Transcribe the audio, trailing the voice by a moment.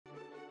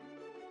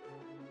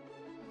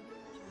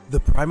The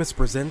Primest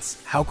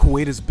presents how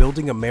Kuwait is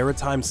building a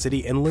maritime city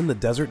inland the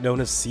desert known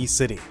as Sea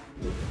City.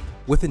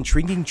 With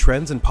intriguing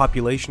trends and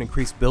population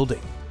increased building,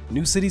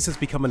 new cities has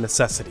become a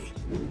necessity.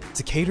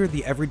 To cater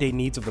the everyday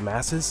needs of the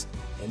masses,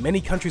 in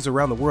many countries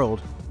around the world,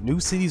 new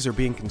cities are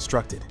being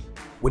constructed.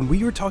 When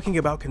we are talking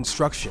about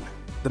construction,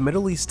 the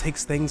Middle East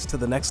takes things to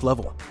the next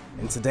level,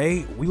 and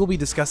today we will be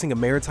discussing a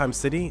maritime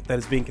city that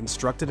is being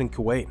constructed in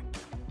Kuwait.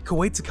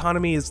 Kuwait's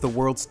economy is the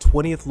world's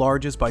 20th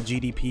largest by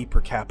GDP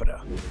per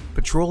capita.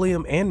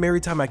 Petroleum and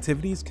maritime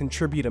activities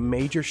contribute a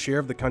major share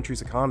of the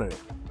country's economy.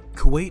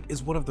 Kuwait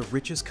is one of the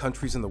richest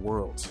countries in the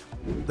world.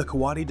 The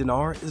Kuwaiti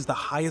dinar is the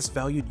highest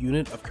valued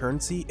unit of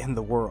currency in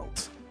the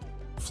world.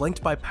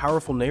 Flanked by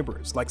powerful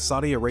neighbors like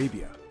Saudi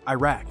Arabia,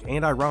 Iraq,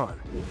 and Iran,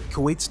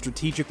 Kuwait's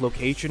strategic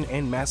location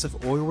and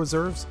massive oil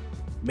reserves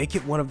make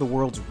it one of the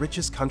world's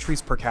richest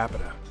countries per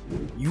capita.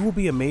 You will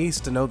be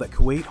amazed to know that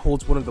Kuwait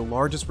holds one of the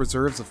largest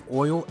reserves of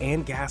oil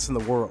and gas in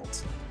the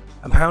world,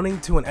 amounting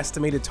to an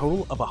estimated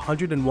total of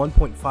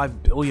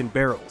 101.5 billion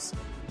barrels,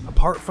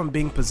 apart from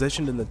being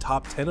positioned in the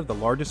top 10 of the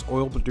largest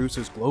oil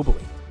producers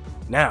globally.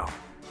 Now,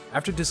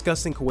 after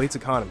discussing Kuwait's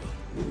economy,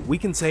 we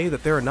can say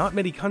that there are not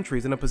many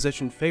countries in a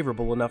position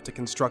favorable enough to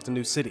construct a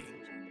new city.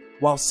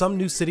 While some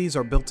new cities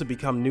are built to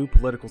become new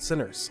political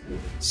centers,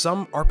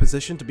 some are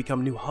positioned to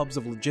become new hubs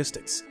of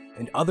logistics,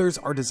 and others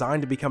are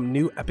designed to become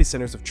new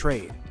epicenters of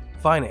trade,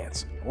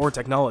 finance, or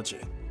technology.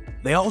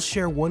 They all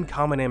share one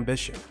common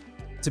ambition: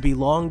 to be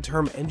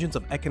long-term engines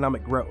of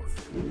economic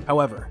growth.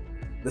 However,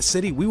 the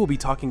city we will be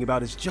talking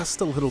about is just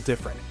a little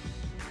different.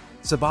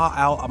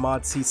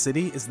 Sabah-al-ahmed Sea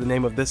City is the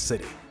name of this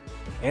city,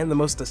 and the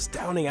most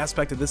astounding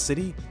aspect of this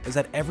city is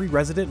that every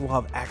resident will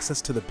have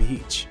access to the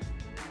beach.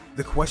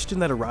 The question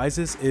that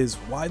arises is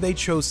why they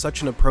chose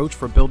such an approach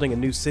for building a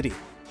new city,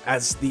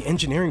 as the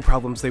engineering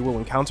problems they will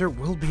encounter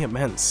will be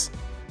immense.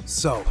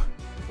 So,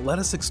 let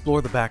us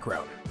explore the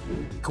background.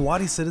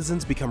 Kuwaiti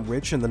citizens become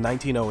rich in the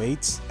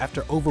 1908s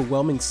after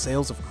overwhelming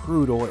sales of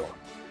crude oil.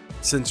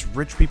 Since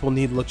rich people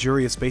need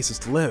luxurious spaces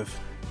to live,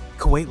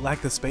 Kuwait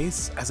lacked the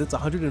space as its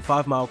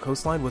 105-mile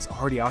coastline was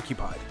already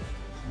occupied.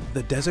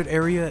 The desert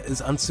area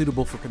is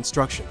unsuitable for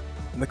construction,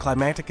 and the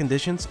climatic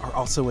conditions are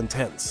also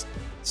intense.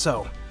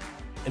 So,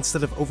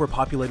 instead of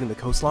overpopulating the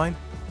coastline,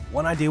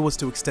 one idea was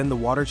to extend the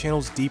water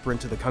channels deeper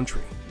into the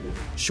country.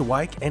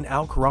 Kuwait and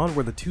Al-Quran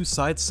were the two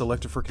sites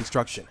selected for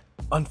construction.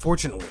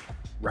 Unfortunately,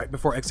 right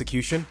before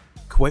execution,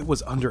 Kuwait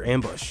was under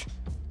ambush.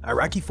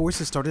 Iraqi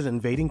forces started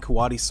invading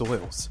Kuwaiti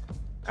soils.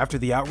 After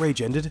the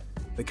outrage ended,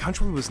 the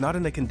country was not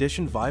in a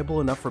condition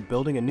viable enough for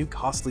building a new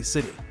costly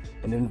city.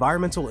 An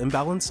environmental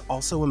imbalance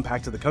also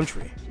impacted the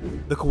country.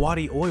 The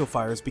Kuwaiti oil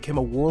fires became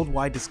a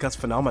worldwide discussed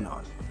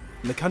phenomenon,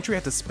 and the country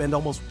had to spend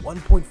almost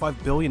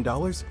 $1.5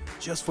 billion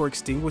just for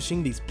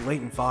extinguishing these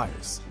blatant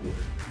fires.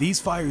 These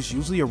fires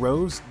usually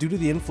arose due to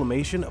the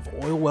inflammation of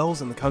oil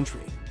wells in the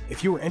country.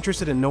 If you are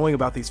interested in knowing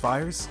about these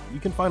fires, you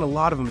can find a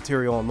lot of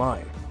material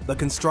online. The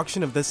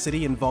construction of this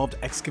city involved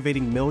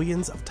excavating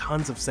millions of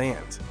tons of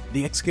sand.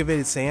 The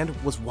excavated sand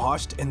was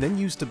washed and then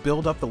used to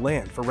build up the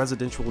land for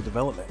residential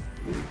development.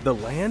 The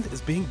land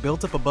is being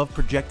built up above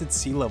projected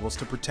sea levels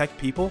to protect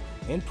people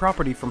and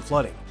property from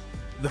flooding.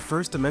 The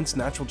first immense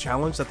natural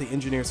challenge that the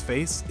engineers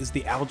face is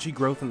the algae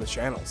growth in the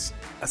channels.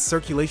 A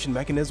circulation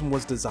mechanism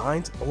was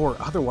designed, or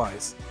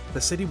otherwise,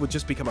 the city would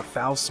just become a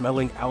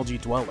foul-smelling algae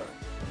dweller.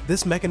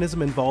 This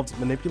mechanism involved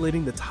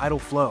manipulating the tidal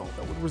flow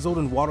that would result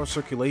in water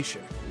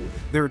circulation.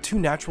 There are two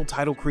natural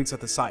tidal creeks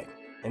at the site,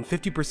 and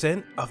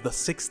 50% of the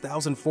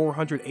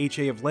 6,400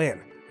 ha of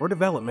land for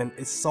development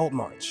is salt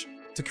marsh.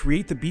 To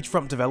create the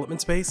beachfront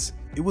development space,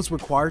 it was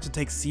required to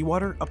take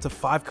seawater up to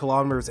 5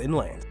 kilometers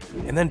inland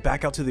and then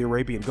back out to the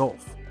Arabian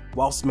Gulf,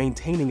 whilst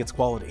maintaining its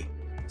quality.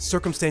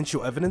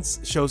 Circumstantial evidence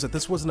shows that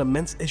this was an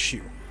immense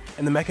issue,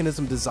 and the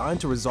mechanism designed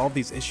to resolve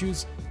these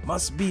issues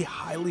must be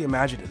highly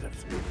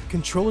imaginative.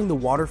 Controlling the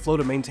water flow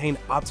to maintain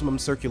optimum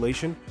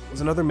circulation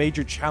was another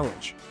major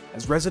challenge,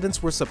 as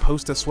residents were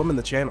supposed to swim in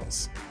the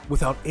channels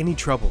without any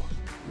trouble.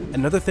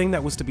 Another thing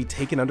that was to be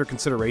taken under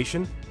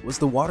consideration was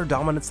the water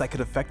dominance that could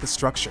affect the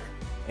structure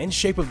and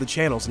shape of the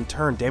channels, in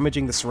turn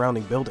damaging the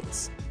surrounding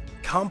buildings.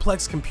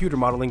 Complex computer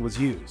modeling was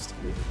used,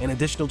 and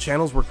additional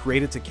channels were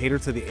created to cater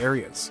to the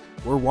areas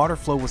where water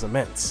flow was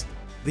immense.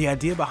 The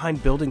idea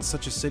behind building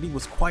such a city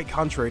was quite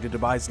contrary to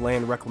Dubai's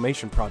land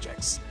reclamation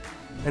projects.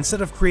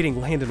 Instead of creating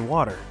land and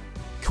water,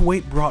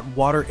 Kuwait brought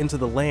water into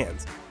the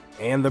land,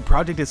 and the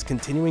project is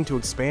continuing to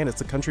expand as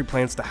the country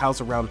plans to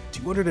house around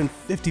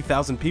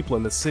 250,000 people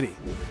in this city.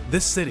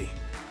 This city,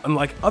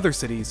 unlike other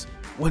cities,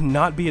 would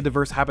not be a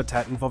diverse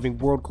habitat involving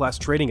world-class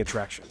trading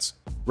attractions.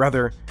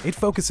 Rather, it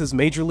focuses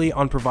majorly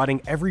on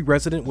providing every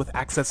resident with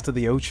access to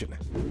the ocean.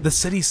 The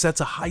city sets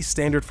a high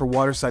standard for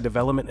waterside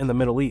development in the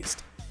Middle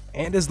East,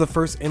 and is the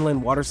first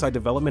inland waterside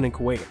development in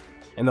Kuwait,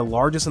 and the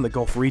largest in the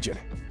Gulf region.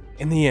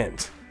 In the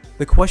end,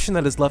 the question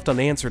that is left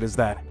unanswered is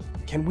that,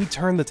 can we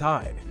turn the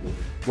tide?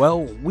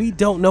 Well, we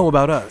don't know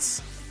about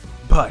us,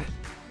 but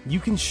you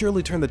can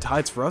surely turn the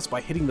tides for us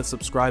by hitting the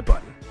subscribe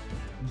button.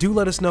 Do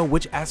let us know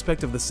which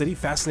aspect of the city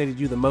fascinated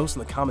you the most in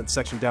the comments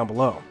section down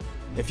below.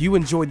 If you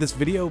enjoyed this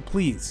video,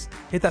 please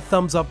hit that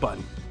thumbs up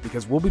button,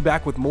 because we'll be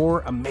back with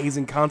more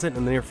amazing content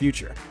in the near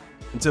future.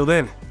 Until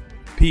then,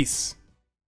 peace.